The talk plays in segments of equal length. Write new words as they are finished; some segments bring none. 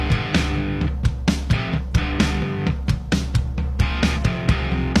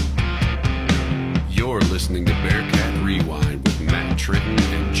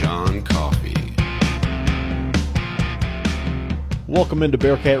Welcome into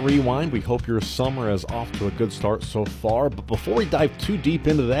Bearcat Rewind. We hope your summer is off to a good start so far. But before we dive too deep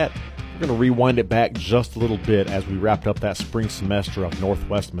into that, we're going to rewind it back just a little bit as we wrapped up that spring semester of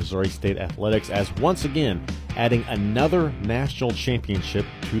Northwest Missouri State Athletics, as once again adding another national championship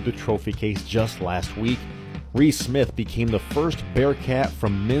to the trophy case just last week. Reese Smith became the first Bearcat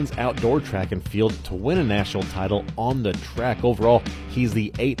from men's outdoor track and field to win a national title on the track. Overall, he's the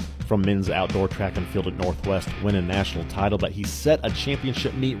 8th from men's outdoor track and field at Northwest to win a national title, but he set a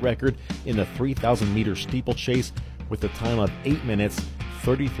championship meet record in the 3,000-meter steeplechase with a time of 8 minutes,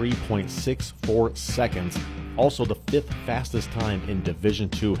 33.64 seconds. Also the 5th fastest time in Division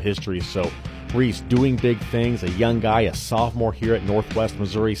II history. So Reese doing big things, a young guy, a sophomore here at Northwest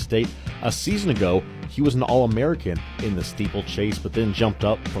Missouri State. A season ago, he was an All-American in the steeplechase, but then jumped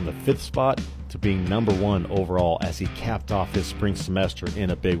up from the 5th spot to being number 1 overall as he capped off his spring semester in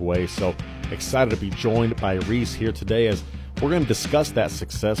a big way. So excited to be joined by Reese here today as we're going to discuss that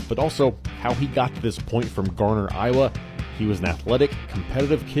success, but also how he got to this point from Garner, Iowa. He was an athletic,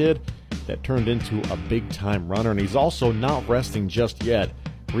 competitive kid that turned into a big-time runner, and he's also not resting just yet.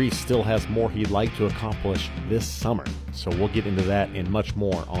 Reese still has more he'd like to accomplish this summer, so we'll get into that and much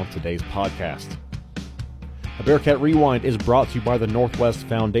more on today's podcast. A Bearcat Rewind is brought to you by the Northwest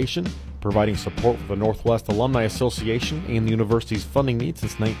Foundation, providing support for the Northwest Alumni Association and the university's funding needs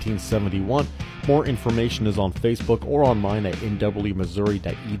since 1971. More information is on Facebook or online at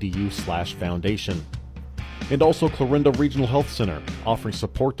nwmissouri.edu/foundation. And also Clarinda Regional Health Center, offering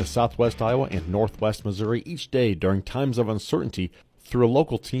support to Southwest Iowa and Northwest Missouri each day during times of uncertainty through a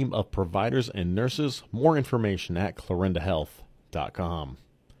local team of providers and nurses. More information at clarindahealth.com.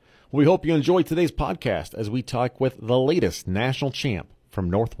 We hope you enjoyed today's podcast as we talk with the latest national champ from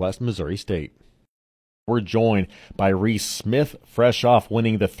Northwest Missouri State. We're joined by Reese Smith, fresh off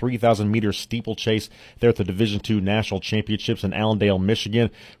winning the 3,000-meter steeplechase there at the Division II National Championships in Allendale,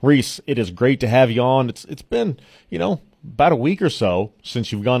 Michigan. Reese, it is great to have you on. It's been, about a week or so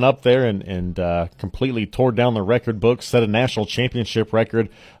since you've gone up there and completely tore down the record book, set a national championship record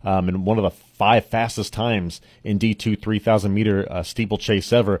in one of the 5 fastest times in D2 3,000-meter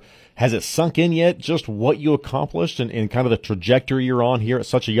steeplechase ever. Has it sunk in yet, just what you accomplished and kind of the trajectory you're on here at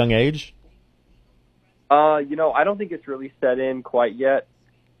such a young age? I don't think it's really set in quite yet.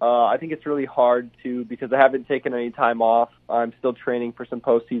 I think it's really hard because I haven't taken any time off. I'm still training for some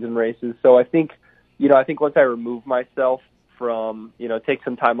postseason races. So I think once I remove myself from, take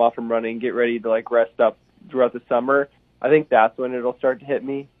some time off from running, get ready to rest up throughout the summer, I think that's when it'll start to hit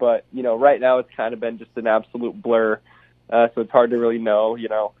me. But, right now it's kind of been just an absolute blur. So it's hard to really know,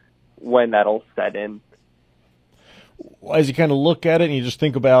 when that'll set in. As you kind of look at it and you just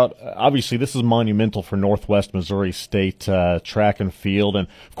think about, obviously this is monumental for Northwest Missouri State track and field. And,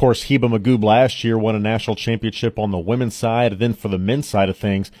 of course, Heba Magoob last year won a national championship on the women's side. And then for the men's side of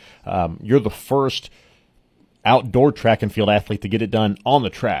things, you're the first outdoor track and field athlete to get it done on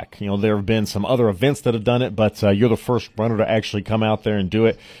the track. There have been some other events that have done it, but you're the first runner to actually come out there and do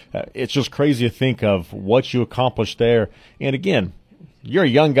it. It's just crazy to think of what you accomplished there. And, again, you're a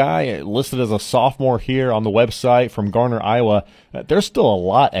young guy listed as a sophomore here on the website from Garner, Iowa. There's still a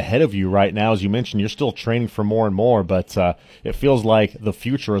lot ahead of you right now. As you mentioned, you're still training for more and more, but it feels like the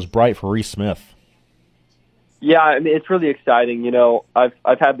future is bright for Reese Smith. Yeah, it's really exciting.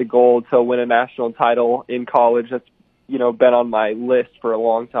 I've had the goal to win a national title in college. That's, been on my list for a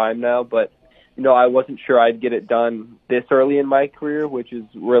long time now, but, I wasn't sure I'd get it done this early in my career, which is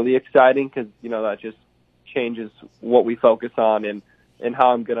really exciting because, that just changes what we focus on and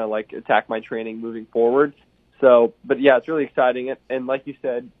how I'm going to attack my training moving forward. So, but yeah, it's really exciting. And like you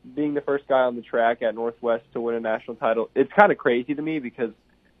said, being the first guy on the track at Northwest to win a national title, it's kind of crazy to me because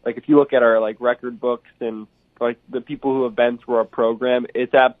if you look at our record books and the people who have been through our program,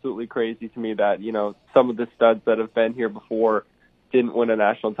 it's absolutely crazy to me that, some of the studs that have been here before didn't win a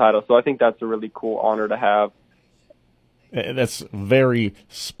national title. So I think that's a really cool honor to have. That's very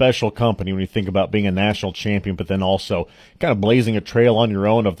special company when you think about being a national champion, but then also kind of blazing a trail on your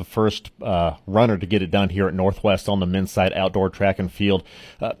own of the first runner to get it done here at Northwest on the men's side outdoor track and field.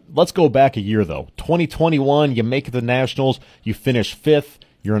 Let's go back a year, though. 2021, you make it to the Nationals, you finish 5th,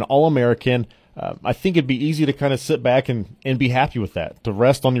 you're an All-American. I think it'd be easy to kind of sit back and be happy with that, to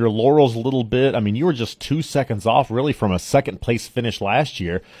rest on your laurels a little bit. I mean, you were just 2 seconds off really from a second-place finish last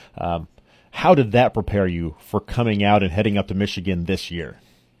year. How did that prepare you for coming out and heading up to Michigan this year?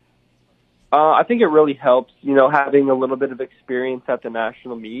 I think it really helps, having a little bit of experience at the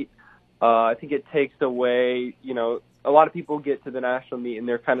national meet. I think it takes away, a lot of people get to the national meet and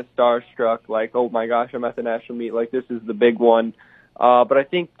they're kind of starstruck, oh my gosh, I'm at the national meet, this is the big one. But I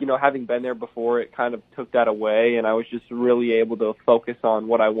think, having been there before, it kind of took that away, and I was just really able to focus on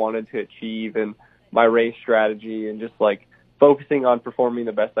what I wanted to achieve and my race strategy, and just like focusing on performing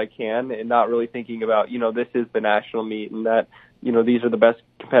the best I can, and not really thinking about, this is the national meet and that, these are the best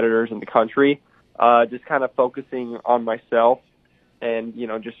competitors in the country. Just kind of focusing on myself and,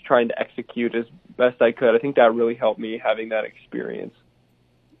 just trying to execute as best I could. I think that really helped me having that experience.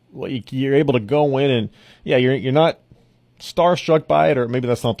 Well, you're able to go in and, yeah, you're not starstruck by it, or maybe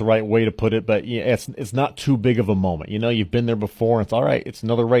that's not the right way to put it, but yeah, it's not too big of a moment. You've been there before, and it's all right, it's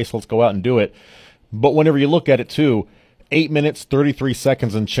another race, let's go out and do it. But whenever you look at it too, 8 minutes, 33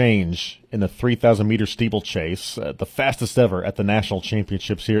 seconds and change in the 3,000-meter steeplechase, the fastest ever at the national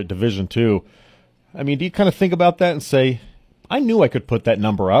championships here at Division II. I mean, do you kind of think about that and say, I knew I could put that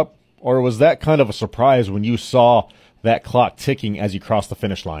number up, or was that kind of a surprise when you saw that clock ticking as you crossed the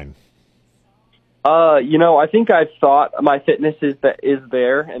finish line? I think I thought my fitness is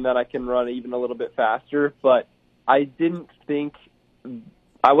there and that I can run even a little bit faster, but I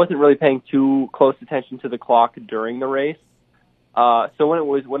wasn't really paying too close attention to the clock during the race. So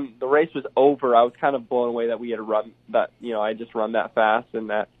when the race was over, I was kind of blown away that we had run that, I just run that fast,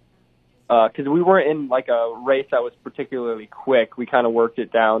 and that, cause we weren't in like a race that was particularly quick. We kind of worked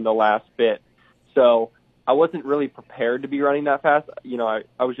it down the last bit. So I wasn't really prepared to be running that fast.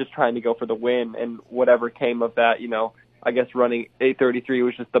 I was just trying to go for the win, and whatever came of that, I guess running 8:33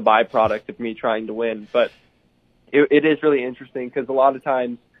 was just the byproduct of me trying to win. But it is really interesting because a lot of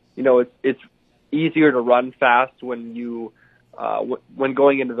times, it's easier to run fast when when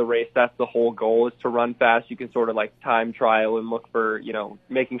going into the race, that's the whole goal, is to run fast. You can sort of like time trial and look for,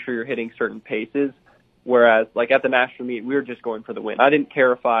 making sure you're hitting certain paces. Whereas like at the national meet, we were just going for the win. I didn't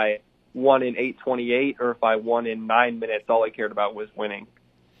care if I won in 8:28 or if I won in 9 minutes. All I cared about was winning.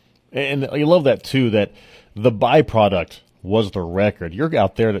 And you love that too, that the byproduct was the record. You're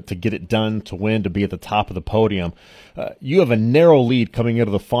out there to get it done, to win, to be at the top of the podium. You have a narrow lead coming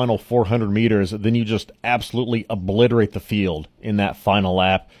into the final 400 meters, then you just absolutely obliterate the field in that final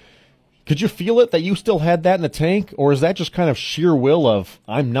lap. Could you feel it that you still had that in the tank, or is that just kind of sheer will of,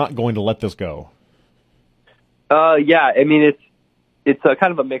 I'm not going to let this go? Yeah, I mean, it's a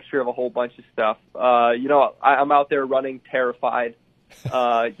kind of a mixture of a whole bunch of stuff. I'm out there running terrified,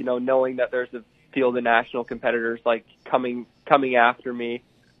 knowing that there's a field of national competitors like coming after me,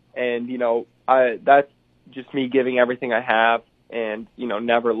 and that's just me giving everything I have and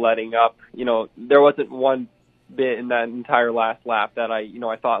never letting up. There wasn't one bit in that entire last lap that I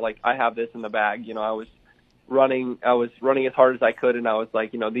thought like I have this in the bag. I was running as hard as I could, and I was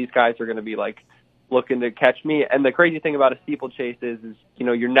like, these guys are going to be like looking to catch me. And the crazy thing about a steeplechase is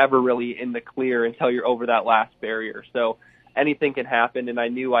you're never really in the clear until you're over that last barrier. So anything can happen, and I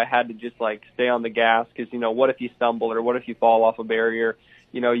knew I had to just like stay on the gas because, what if you stumble or what if you fall off a barrier?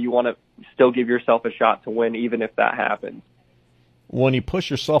 You want to still give yourself a shot to win even if that happens. When you push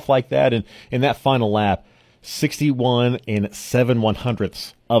yourself like that in that final lap, 61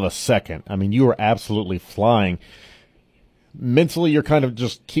 7/100ths of a second. I mean, you were absolutely flying. Mentally, you're kind of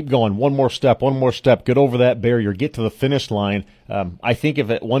just keep going, one more step, get over that barrier, get to the finish line. I think if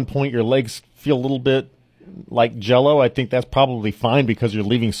at one point your legs feel a little bit like jello, I think that's probably fine because you're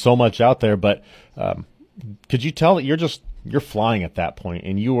leaving so much out there. But could you tell that you're flying at that point,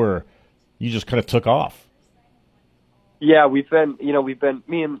 and you just kind of took off? Yeah,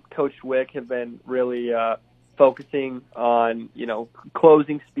 me and Coach Wick have been really focusing on,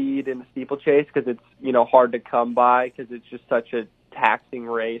 closing speed in the steeplechase because it's, hard to come by because it's just such a taxing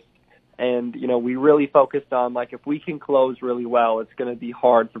race. And, we really focused on, like, if we can close really well, it's going to be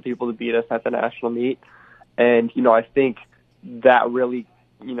hard for people to beat us at the national meet. And, I think that really,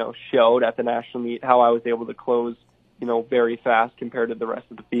 showed at the national meet how I was able to close, very fast compared to the rest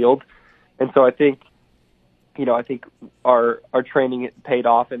of the field. And so I think our training paid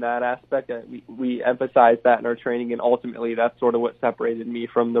off in that aspect. We emphasized that in our training, and ultimately that's sort of what separated me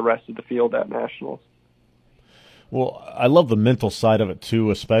from the rest of the field at nationals. Well, I love the mental side of it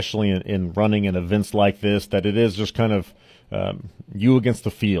too, especially in running in events like this, that it is just kind of you against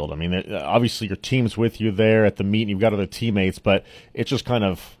the field. I mean, obviously your team's with you there at the meet, and you've got other teammates, but it's just kind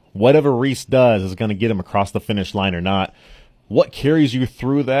of whatever Reese does is going to get him across the finish line or not. What carries you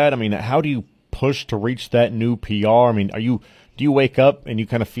through that? I mean, how do you push to reach that new PR? I mean, do you wake up and you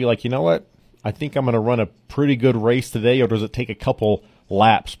kind of feel like, what, I think I'm going to run a pretty good race today, or does it take a couple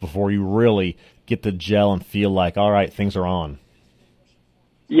laps before you really get the gel and feel like, all right, things are on?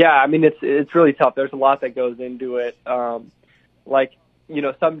 Yeah, I mean, it's really tough. There's a lot that goes into it.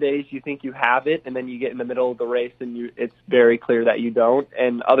 some days you think you have it, and then you get in the middle of the race and it's very clear that you don't.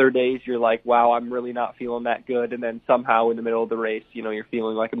 And other days you're like, wow, I'm really not feeling that good. And then somehow in the middle of the race, you're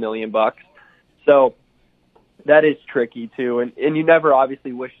feeling like $1 million. So that is tricky too. And you never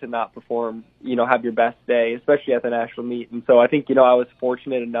obviously wish to not perform, have your best day, especially at the national meet. And so I think, I was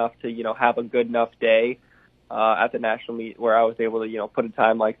fortunate enough to, have a good enough day at the national meet where I was able to, put a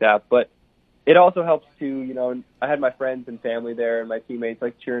time like that. But it also helps to, I had my friends and family there and my teammates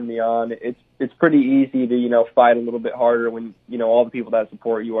cheering me on. It's pretty easy to, fight a little bit harder when, all the people that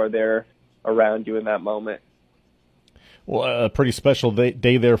support you are there around you in that moment. Well, a pretty special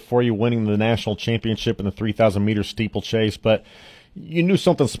day there for you, winning the national championship in the 3,000-meter steeplechase. But you knew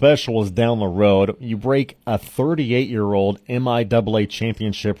something special was down the road. You break a 38-year-old MIAA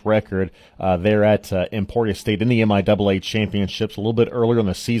championship record there at Emporia State in the MIAA championships a little bit earlier in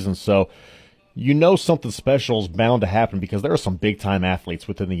the season. So something special is bound to happen because there are some big-time athletes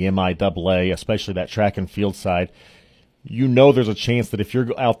within the MIAA, especially that track and field side. There's a chance that if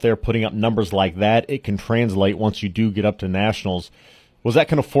you're out there putting up numbers like that, it can translate once you do get up to nationals. Was that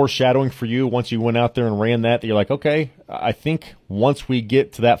kind of foreshadowing for you once you went out there and ran that you're like, okay, I think once we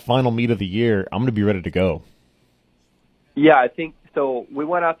get to that final meet of the year, I'm going to be ready to go? Yeah, I think so. We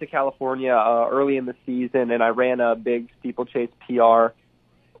went out to California early in the season, and I ran a big steeplechase PR.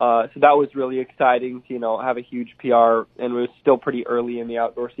 So that was really exciting to, have a huge PR, and it was still pretty early in the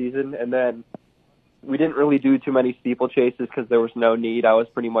outdoor season. And then we didn't really do too many steeplechases because there was no need. I was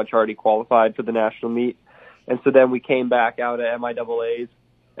pretty much already qualified for the national meet. And so then we came back out at MIAAs,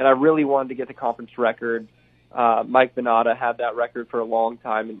 and I really wanted to get the conference record. Mike Venata had that record for a long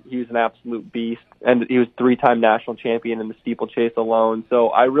time, and he was an absolute beast. And he was 3-time national champion in the steeplechase alone. So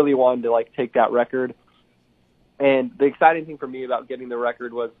I really wanted to take that record. And the exciting thing for me about getting the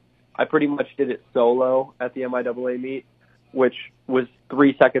record was I pretty much did it solo at the MIAA meet, which was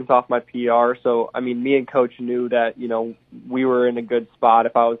 3 seconds off my PR. So, me and Coach knew that, we were in a good spot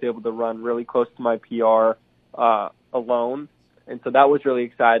if I was able to run really close to my PR alone. And so that was really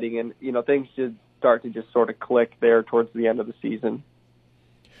exciting. And, things did start to just sort of click there towards the end of the season.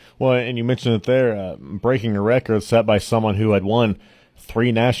 Well, and you mentioned it there, breaking a record set by someone who had won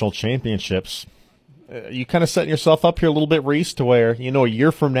 3 national championships. You kind of setting yourself up here a little bit, Reese, to where, a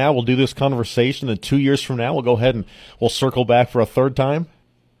year from now we'll do this conversation, and 2 years from now we'll go ahead and we'll circle back for a third time?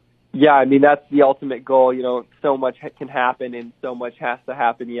 Yeah, that's the ultimate goal. So much can happen, and so much has to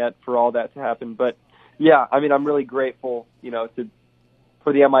happen yet for all that to happen. But, yeah, I'm really grateful,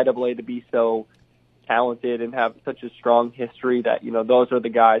 for the MIAA to be so talented and have such a strong history that, those are the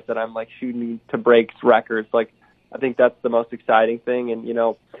guys that I'm, shooting to break records. I think that's the most exciting thing. And,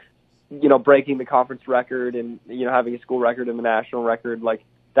 breaking the conference record and, having a school record and the national record,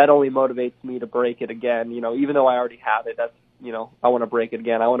 that only motivates me to break it again. Even though I already have it, that's, I want to break it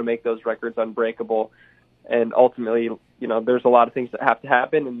again. I want to make those records unbreakable. And ultimately, there's a lot of things that have to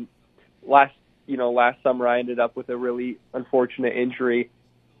happen. And last summer I ended up with a really unfortunate injury,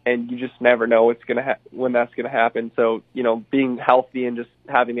 and you just never know when that's going to happen. So, being healthy and just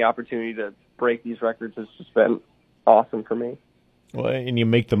having the opportunity to break these records has just been awesome for me. Well, and you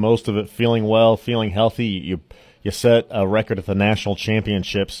make the most of it, feeling well, feeling healthy. You set a record at the national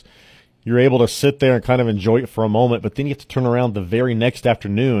championships. You're able to sit there and kind of enjoy it for a moment, but then you have to turn around the very next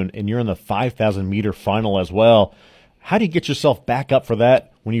afternoon, and you're in the 5,000-meter final as well. How do you get yourself back up for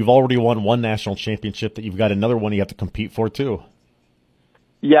that when you've already won one national championship that you've got another one you have to compete for too?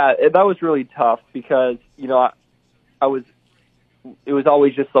 Yeah, that was really tough because, it was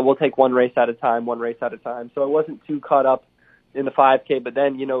always just, we'll take one race at a time. So I wasn't too caught up in the 5K, but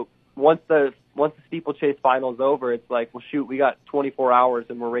then, once the steeplechase final is over, it's well, shoot, we got 24 hours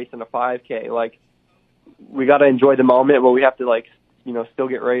and we're racing a 5K. We got to enjoy the moment, but we have to still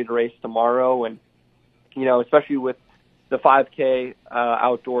get ready to race tomorrow. And, especially with the 5K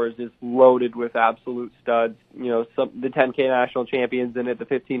outdoors is loaded with absolute studs. The 10K national champions in it, the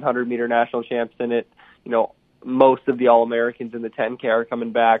 1,500 meter national champs in it. Most of the All-Americans in the 10K are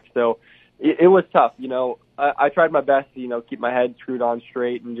coming back. So it was tough. I tried my best to, keep my head screwed on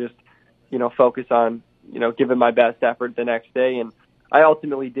straight and just, focus on, giving my best effort the next day. And I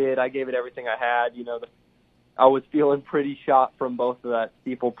ultimately did. I gave it everything I had. I was feeling pretty shot from both of that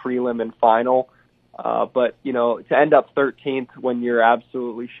steeple prelim and final. But, to end up 13th when you're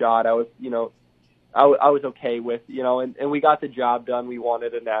absolutely shot, I was, I was okay with, and we got the job done. We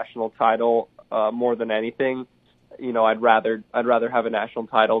wanted a national title more than anything. I'd rather have a national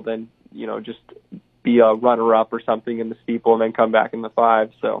title than, just be a runner-up or something in the steeple and then come back in the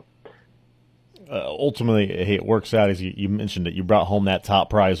 5. So ultimately, hey, it works out as you mentioned it. You brought home that top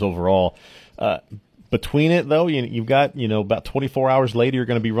prize overall. between it, though, you've got, about 24 hours later, you're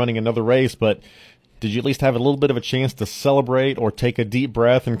going to be running another race, but did you at least have a little bit of a chance to celebrate or take a deep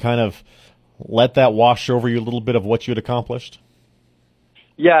breath and kind of let that wash over you a little bit of what you had accomplished?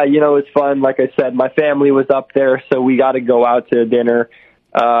 Yeah, it's fun. Like I said, my family was up there, so we got to go out to dinner.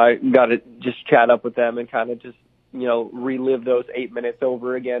 Got to just chat up with them and kind of just, relive those 8 minutes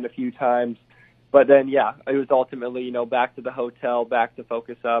over again a few times. But then, yeah, it was ultimately, back to the hotel, back to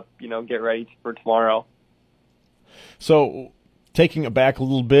focus up, get ready for tomorrow. So taking it back a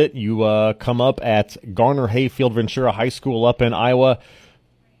little bit, you come up at Garner Hayfield Ventura High School up in Iowa.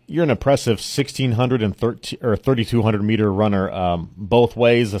 You're an impressive 1,600 and 3,200 meter runner both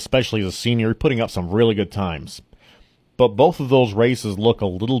ways, especially as a senior. You're putting up some really good times. But both of those races look a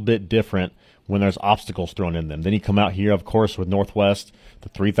little bit different when there's obstacles thrown in them. Then you come out here, of course, with Northwest, the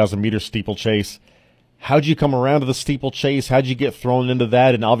 3,000 meter steeplechase. How'd you come around to the steeplechase? How'd you get thrown into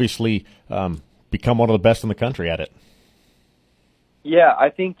that and obviously become one of the best in the country at it? Yeah, I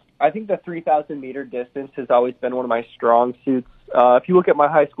think the 3,000 meter distance has always been one of my strong suits. If you look at my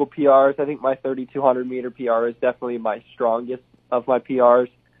high school PRs, I think my 3,200 meter PR is definitely my strongest of my PRs.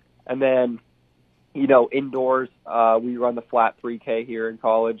 And then, indoors, we run the flat 3K here in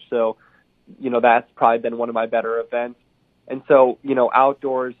college. So, that's probably been one of my better events. And so,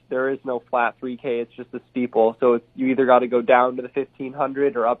 outdoors, there is no flat 3K. It's just a steeple. So you either got to go down to the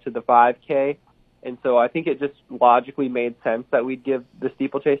 1,500 or up to the 5K. And so I think it just logically made sense that we'd give the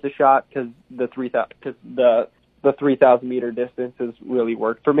steeplechase a shot because the 3,000 meter distance has really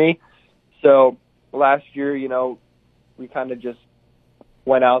worked for me. So last year, we kind of just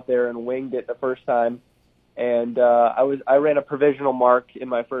went out there and winged it the first time. And I ran a provisional mark in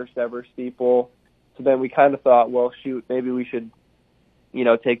my first ever steeple. So then we kind of thought, well, shoot, maybe we should,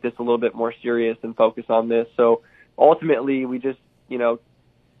 take this a little bit more serious and focus on this. So ultimately we just,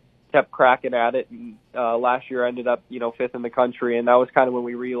 kept cracking at it. And last year I ended up, 5th in the country. And that was kind of when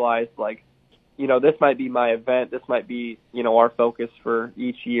we realized, this might be my event. This might be, our focus for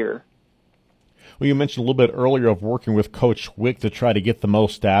each year. Well, you mentioned a little bit earlier of working with Coach Wick to try to get the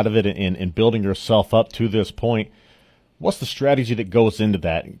most out of it and building yourself up to this point. What's the strategy that goes into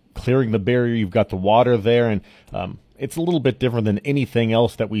that? Clearing the barrier, you've got the water there, and it's a little bit different than anything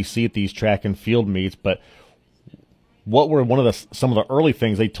else that we see at these track and field meets, but what were some of the early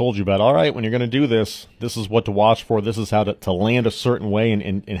things they told you about? All right, when you're going to do this, this is what to watch for. This is how to land a certain way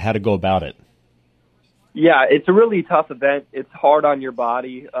and how to go about it. Yeah, it's a really tough event. It's hard on your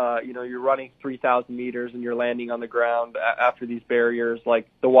body. You're running 3,000 meters and you're landing on the ground after these barriers. Like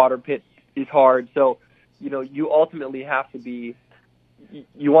the water pit is hard. So, you ultimately have to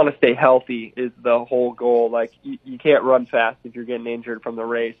you want to stay healthy is the whole goal. Like you can't run fast if you're getting injured from the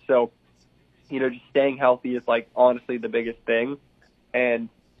race. So, just staying healthy is honestly the biggest thing. And,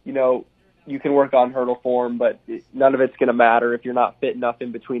 you can work on hurdle form, but none of it's going to matter if you're not fit enough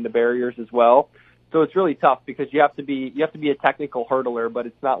in between the barriers as well. So it's really tough because you have to be a technical hurdler, but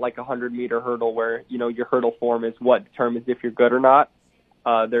it's not like a 100-meter hurdle where, your hurdle form is what determines if you're good or not.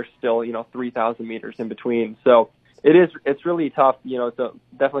 There's still, 3,000 meters in between. So it's really tough. It's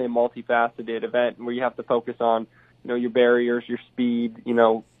definitely a multifaceted event where you have to focus on, your barriers, your speed,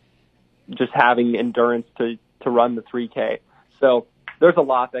 just having endurance to run the 3K. So there's a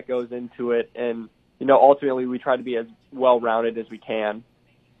lot that goes into it. And, ultimately we try to be as well-rounded as we can.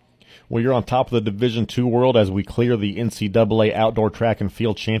 Well, you're on top of the Division II world as we clear the NCAA Outdoor Track and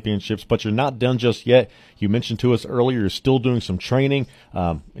Field Championships, but you're not done just yet. You mentioned to us earlier you're still doing some training,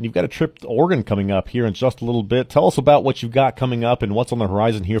 and you've got a trip to Oregon coming up here in just a little bit. Tell us about what you've got coming up and what's on the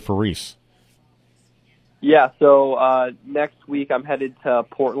horizon here for Reese. Yeah, so next week I'm headed to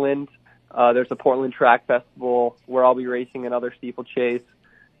Portland. There's a Portland Track Festival where I'll be racing another steeplechase.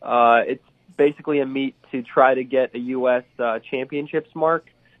 It's basically a meet to try to get a U.S. Championships mark.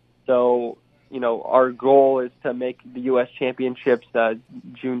 So, our goal is to make the U.S. Championships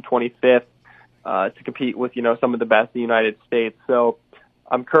June 25th to compete with, some of the best in the United States. So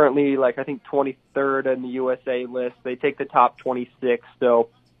I'm currently, 23rd in the USA list. They take the top 26. So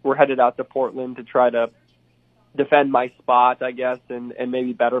we're headed out to Portland to try to defend my spot, I guess, and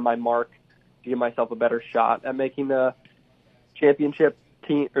maybe better my mark to give myself a better shot at making the championship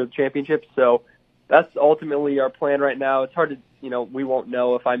team or the championships. So that's ultimately our plan right now. It's hard to, we won't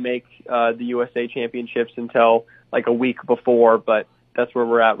know if I make the USA Championships until a week before, but that's where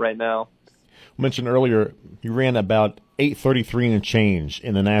we're at right now. Mentioned earlier, you ran about 8:33 and change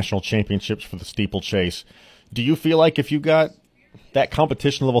in the national championships for the steeplechase. Do you feel like if you got that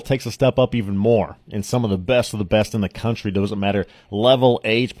competition level takes a step up even more and some of the best in the country, doesn't matter level,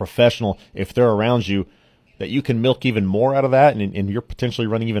 age, professional, if they're around you, that you can milk even more out of that and you're potentially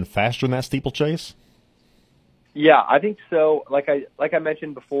running even faster in that steeplechase? Yeah, I think so. Like I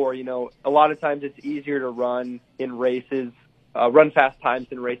mentioned before, a lot of times it's easier to run in races, run fast times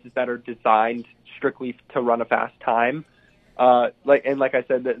in races that are designed strictly to run a fast time. Like I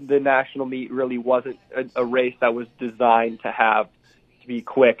said, the national meet really wasn't a race that was designed to be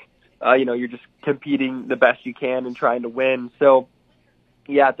quick. You're just competing the best you can and trying to win. So,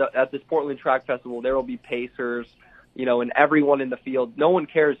 yeah, at this Portland Track Festival, there will be pacers, and everyone in the field. No one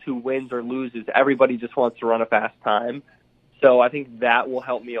cares who wins or loses. Everybody just wants to run a fast time. So I think that will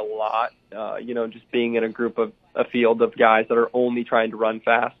help me a lot, just being in a field of guys that are only trying to run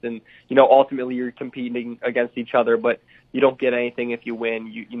fast. And, ultimately you're competing against each other, but you don't get anything if you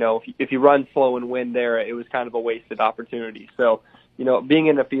win. If you run slow and win there, it was kind of a wasted opportunity. So, being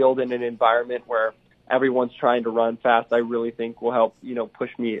in a field in an environment where everyone's trying to run fast, I really think will help,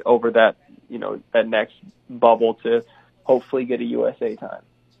 push me over that next bubble to hopefully get a USA time.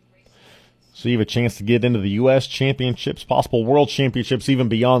 So you have a chance to get into the U.S. championships, possible world championships, even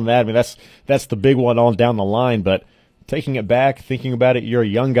beyond that. I mean, that's the big one on down the line. But taking it back, thinking about it, you're a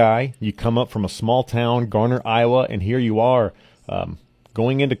young guy. You come up from a small town, Garner, Iowa, and here you are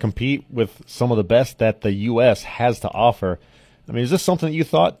going in to compete with some of the best that the U.S. has to offer. I mean, is this something that you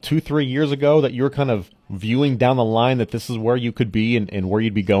thought 2-3 years ago that you were kind of viewing down the line that this is where you could be and where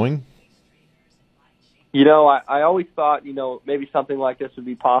you'd be going? I always thought, maybe something like this would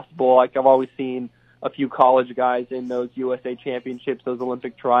be possible. Like I've always seen a few college guys in those USA championships, those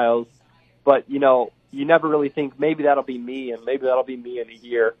Olympic trials. But, you never really think maybe that'll be me and maybe that'll be me in a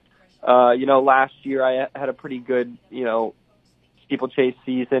year. Last year I had a pretty good, steeplechase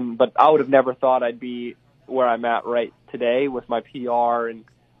season, but I would have never thought I'd be where I'm at right today with my PR and,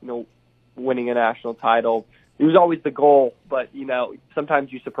 winning a national title. It was always the goal, but,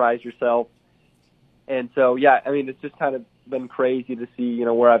 sometimes you surprise yourself. And so, yeah, I mean, it's just kind of been crazy to see,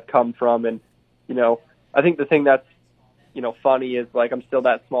 where I've come from. And, I think the thing that's, funny is, like, I'm still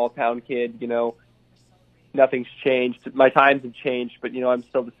that small town kid, nothing's changed. My times have changed, but, I'm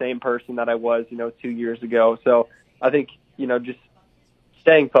still the same person that I was, 2 years ago. So I think, just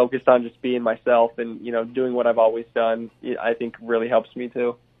staying focused on just being myself and, doing what I've always done, I think really helps me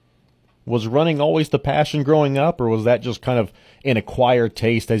too. Was running always the passion growing up, or was that just kind of an acquired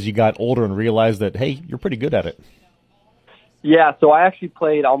taste as you got older and realized that, hey, you're pretty good at it? Yeah, so I actually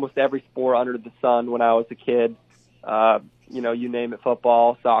played almost every sport under the sun when I was a kid. You name it,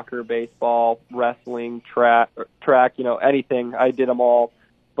 football, soccer, baseball, wrestling, track, anything. I did them all.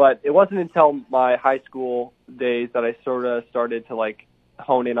 But it wasn't until my high school days that I sort of started to,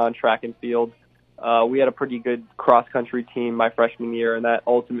 hone in on track and field. We had a pretty good cross-country team my freshman year, and that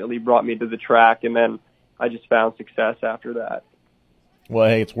ultimately brought me to the track, and then I just found success after that. Well,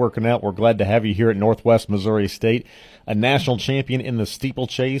 hey, it's working out. We're glad to have you here at Northwest Missouri State, a national champion in the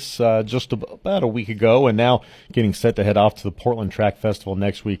steeplechase just about a week ago, and now getting set to head off to the Portland Track Festival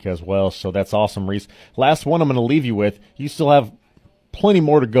next week as well. So that's awesome, Reese. Last one I'm going to leave you with. You still have plenty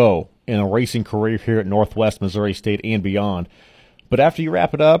more to go in a racing career here at Northwest Missouri State and beyond. But after you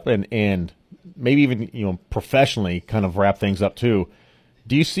wrap it up and maybe even, professionally kind of wrap things up too,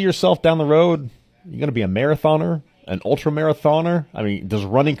 do you see yourself down the road? You're going to be a marathoner, an ultra marathoner? I mean, does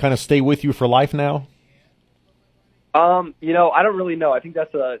running kind of stay with you for life now? I don't really know. I think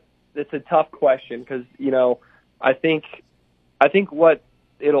it's a tough question because, I think what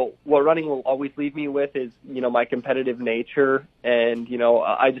running will always leave me with is, my competitive nature. And,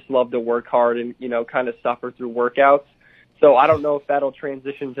 I just love to work hard and, kind of suffer through workouts. So I don't know if that'll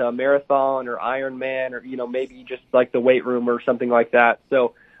transition to a marathon or Ironman or, maybe just like the weight room or something like that.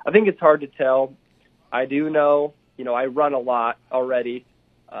 So I think it's hard to tell. I do know, I run a lot already,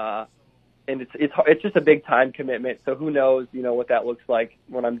 and it's just a big time commitment. So who knows, what that looks like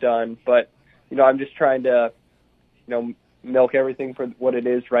when I'm done. But, I'm just trying to, milk everything for what it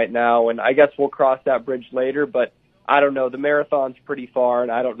is right now. And I guess we'll cross that bridge later. But I don't know. The marathon's pretty far,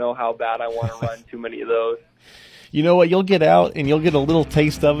 and I don't know how bad I want to run too many of those. You know what? You'll get out and you'll get a little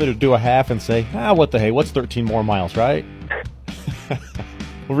taste of it or do a half and say, what the hey, what's 13 more miles, right?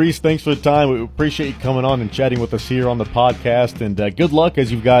 Well, Reese, thanks for the time. We appreciate you coming on and chatting with us here on the podcast. And good luck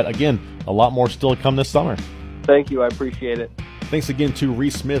as you've got, again, a lot more still to come this summer. Thank you. I appreciate it. Thanks again to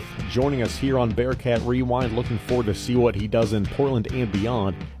Reese Smith joining us here on Bearcat Rewind. Looking forward to see what he does in Portland and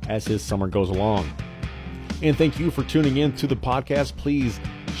beyond as his summer goes along. And thank you for tuning in to the podcast. Please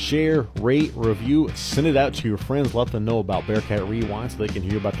share, rate, review, send it out to your friends. Let them know about Bearcat Rewind so they can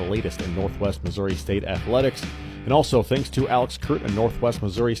hear about the latest in Northwest Missouri State athletics. And also thanks to Alex Kurt, a Northwest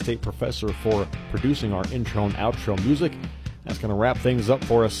Missouri State professor, for producing our intro and outro music. That's going to wrap things up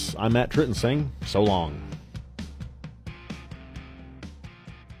for us. I'm Matt Tritton saying so long.